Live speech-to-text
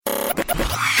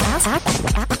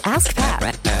Ask Pat.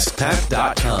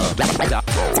 AskPat.com.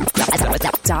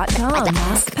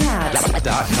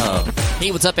 AskPat.com.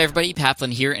 Hey, what's up, everybody? Pat Flynn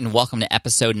here, and welcome to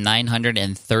episode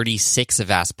 936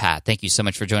 of Ask Pat. Thank you so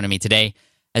much for joining me today.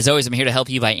 As always, I'm here to help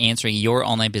you by answering your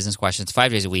online business questions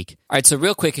 5 days a week. All right, so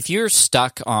real quick, if you're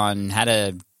stuck on how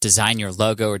to design your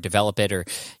logo or develop it or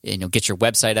get your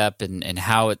website up and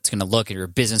how it's going to look at your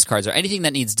business cards or anything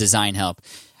that needs design help,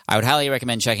 I would highly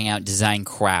recommend checking out Design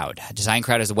Crowd. Design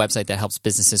Crowd is a website that helps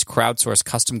businesses crowdsource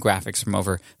custom graphics from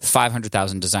over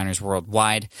 500,000 designers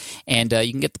worldwide, and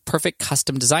you can get the perfect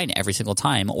custom design every single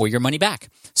time or your money back.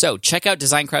 So check out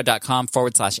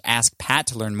designcrowd.com/askpat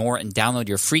to learn more and download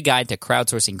your free guide to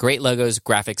crowdsourcing great logos,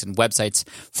 graphics, and websites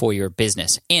for your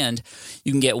business. And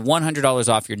you can get $100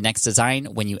 off your next design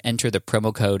when you enter the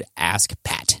promo code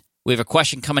AskPat. We have a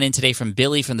question coming in today from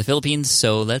Billy from the Philippines,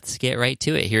 so let's get right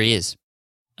to it. Here he is.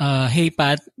 Hey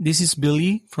Pat, this is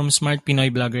Billy from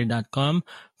smartpinoyblogger.com.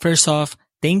 First off,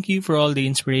 thank you for all the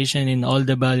inspiration and all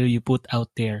the value you put out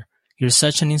there. You're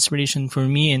such an inspiration for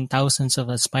me and thousands of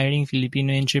aspiring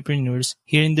Filipino entrepreneurs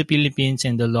here in the Philippines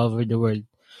and all over the world.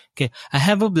 Okay, I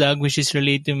have a blog which is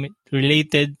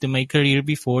related to my career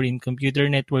before in computer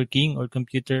networking or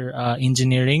computer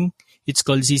engineering. It's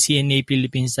called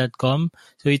ccnaphilippines.com.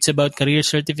 So it's about career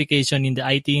certification in the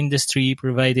IT industry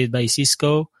provided by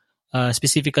Cisco,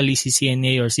 specifically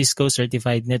CCNA or Cisco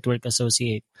Certified Network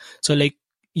Associate. So like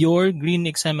your Green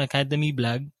Exam Academy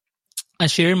blog, I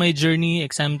share my journey,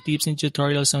 exam tips, and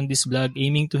tutorials on this blog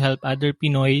aiming to help other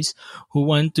Pinoys who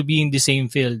want to be in the same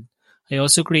field. I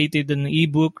also created an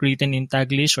ebook written in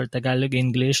Taglish or Tagalog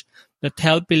English that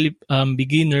help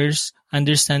beginners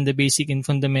understand the basic and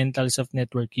fundamentals of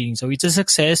networking. So it's a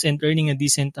success and earning a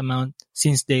decent amount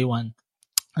since day one.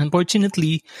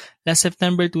 Unfortunately, last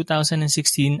September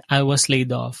 2016, I was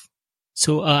laid off.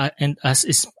 So, and as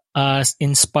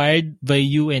inspired by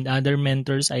you and other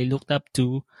mentors I looked up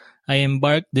to, I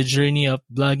embarked the journey of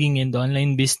blogging and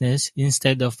online business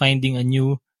instead of finding a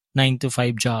new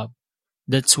 9-to-5 job.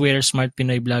 That's where Smart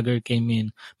Pinoy Blogger came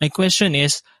in. My question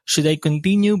is, should I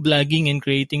continue blogging and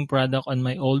creating product on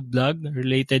my old blog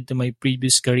related to my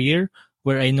previous career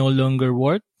where I no longer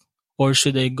work? Or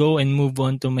should I go and move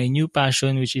on to my new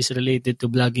passion, which is related to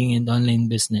blogging and online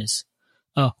business?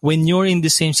 When you're in the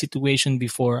same situation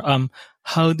before,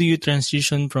 how do you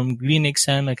transition from Green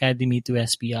Exam Academy to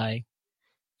SPI?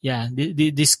 Yeah,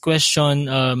 this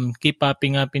question keep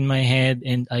popping up in my head,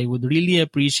 and I would really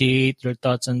appreciate your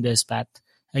thoughts on this, Pat.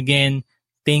 Again,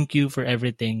 thank you for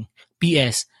everything.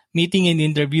 P.S. Meeting and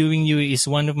interviewing you is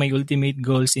one of my ultimate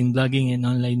goals in blogging and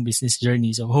online business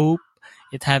journey. So hope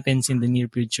it happens in the near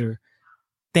future.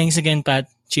 Thanks again, Pat.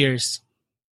 Cheers.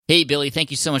 Hey, Billy,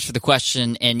 thank you so much for the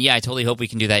question. And yeah, I totally hope we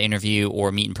can do that interview or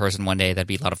meet in person one day. That'd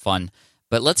be a lot of fun.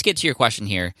 But let's get to your question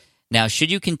here. Now, should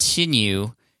you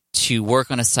continue to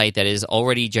work on a site that is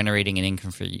already generating an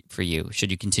income for you?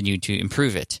 Should you continue to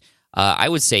improve it? I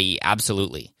would say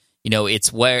absolutely.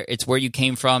 It's where you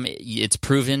came from. It's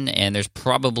proven, and there's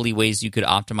probably ways you could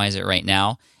optimize it right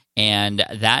now. And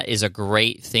that is a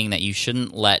great thing that you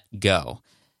shouldn't let go.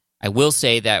 I will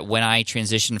say that when I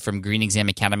transitioned from Green Exam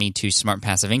Academy to Smart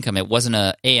Passive Income, it wasn't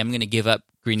hey, I'm going to give up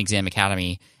Green Exam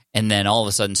Academy and then all of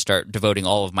a sudden start devoting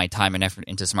all of my time and effort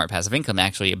into Smart Passive Income.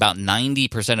 Actually, about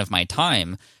 90% of my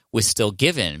time was still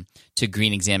given to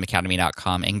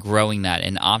greenexamacademy.com and growing that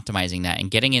and optimizing that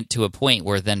and getting it to a point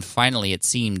where then finally it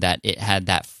seemed that it had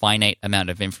that finite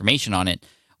amount of information on it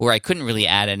where I couldn't really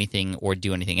add anything or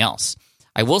do anything else.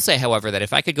 I will say, however, that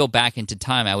if I could go back into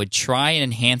time, I would try and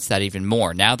enhance that even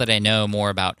more. Now that I know more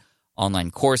about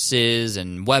online courses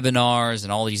and webinars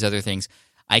and all these other things,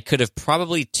 I could have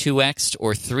probably 2x'd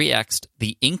or 3x'd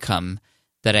the income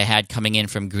that I had coming in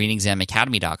from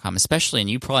greenexamacademy.com, especially, and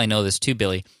you probably know this too,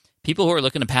 Billy, people who are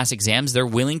looking to pass exams, they're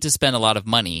willing to spend a lot of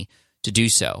money to do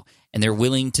so, and they're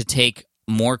willing to take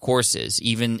more courses,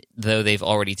 even though they've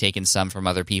already taken some from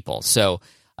other people. So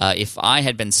if I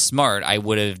had been smart, I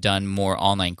would have done more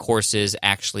online courses,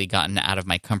 actually gotten out of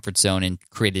my comfort zone and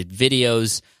created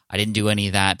videos. I didn't do any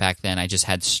of that back then. I just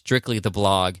had strictly the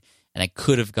blog, and I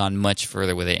could have gone much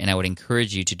further with it, and I would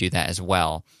encourage you to do that as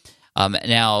well.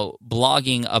 Now,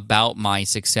 blogging about my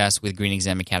success with Green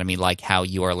Exam Academy, like how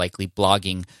you are likely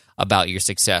blogging about your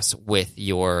success with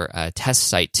your test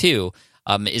site too,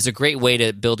 is a great way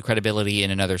to build credibility in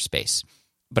another space.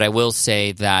 But I will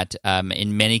say that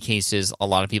in many cases, a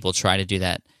lot of people try to do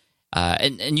that.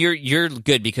 And you're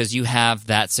good because you have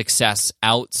that success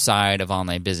outside of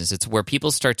online business. It's where people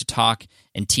start to talk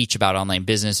and teach about online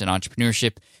business and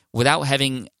entrepreneurship without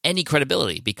having any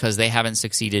credibility because they haven't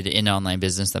succeeded in online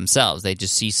business themselves. They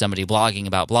just see somebody blogging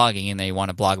about blogging and they want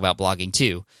to blog about blogging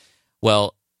too.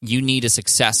 Well, you need a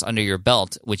success under your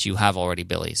belt, which you have already,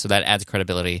 Billy. So that adds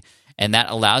credibility, and that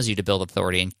allows you to build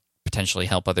authority and potentially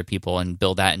help other people and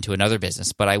build that into another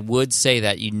business. But I would say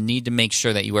that you need to make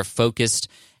sure that you are focused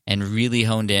and really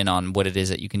honed in on what it is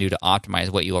that you can do to optimize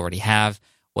what you already have,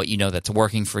 what you know that's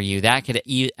working for you. That could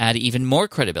add even more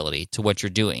credibility to what you're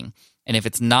doing. And if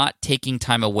it's not taking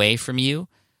time away from you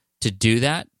to do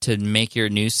that, to make your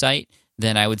new site,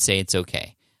 then I would say it's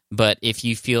okay. But if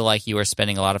you feel like you are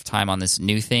spending a lot of time on this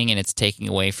new thing and it's taking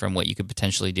away from what you could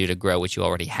potentially do to grow what you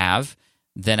already have,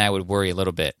 then I would worry a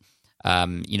little bit.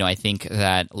 I think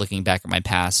that looking back at my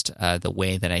past, the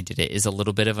way that I did it is a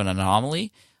little bit of an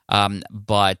anomaly.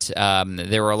 But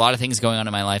there were a lot of things going on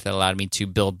in my life that allowed me to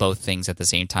build both things at the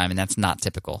same time, and that's not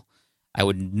typical. I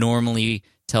would normally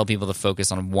tell people to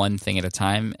focus on one thing at a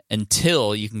time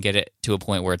until you can get it to a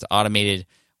point where it's automated,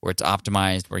 where it's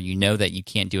optimized, where you know that you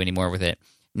can't do any more with it.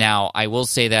 Now, I will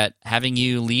say that having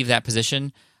you leave that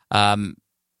position, I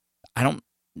don't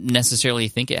necessarily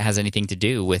think it has anything to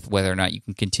do with whether or not you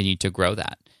can continue to grow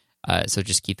that. So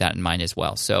just keep that in mind as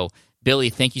well. So, Billy,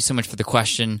 thank you so much for the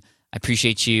question. I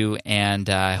appreciate you, and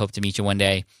I hope to meet you one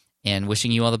day, and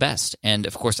wishing you all the best. And,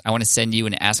 of course, I want to send you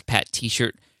an Ask Pat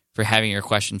t-shirt for having your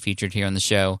question featured here on the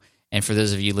show. And for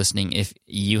those of you listening, if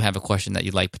you have a question that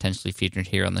you'd like potentially featured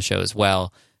here on the show as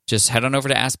well, just head on over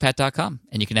to AskPat.com,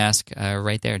 and you can ask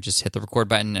right there. Just hit the record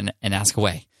button and ask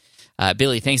away.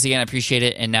 Billy, thanks again. I appreciate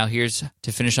it. And now here's,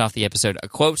 to finish off the episode, a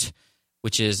quote,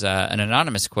 which is an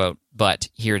anonymous quote, but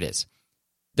here it is.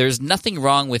 There's nothing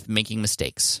wrong with making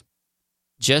mistakes.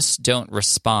 Just don't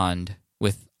respond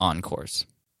with encores.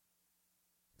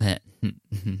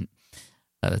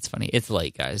 That's funny. It's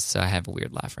late, guys, so I have a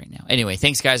weird laugh right now. Anyway,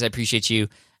 thanks, guys. I appreciate you,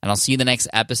 and I'll see you in the next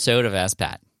episode of Ask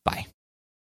Pat. Bye.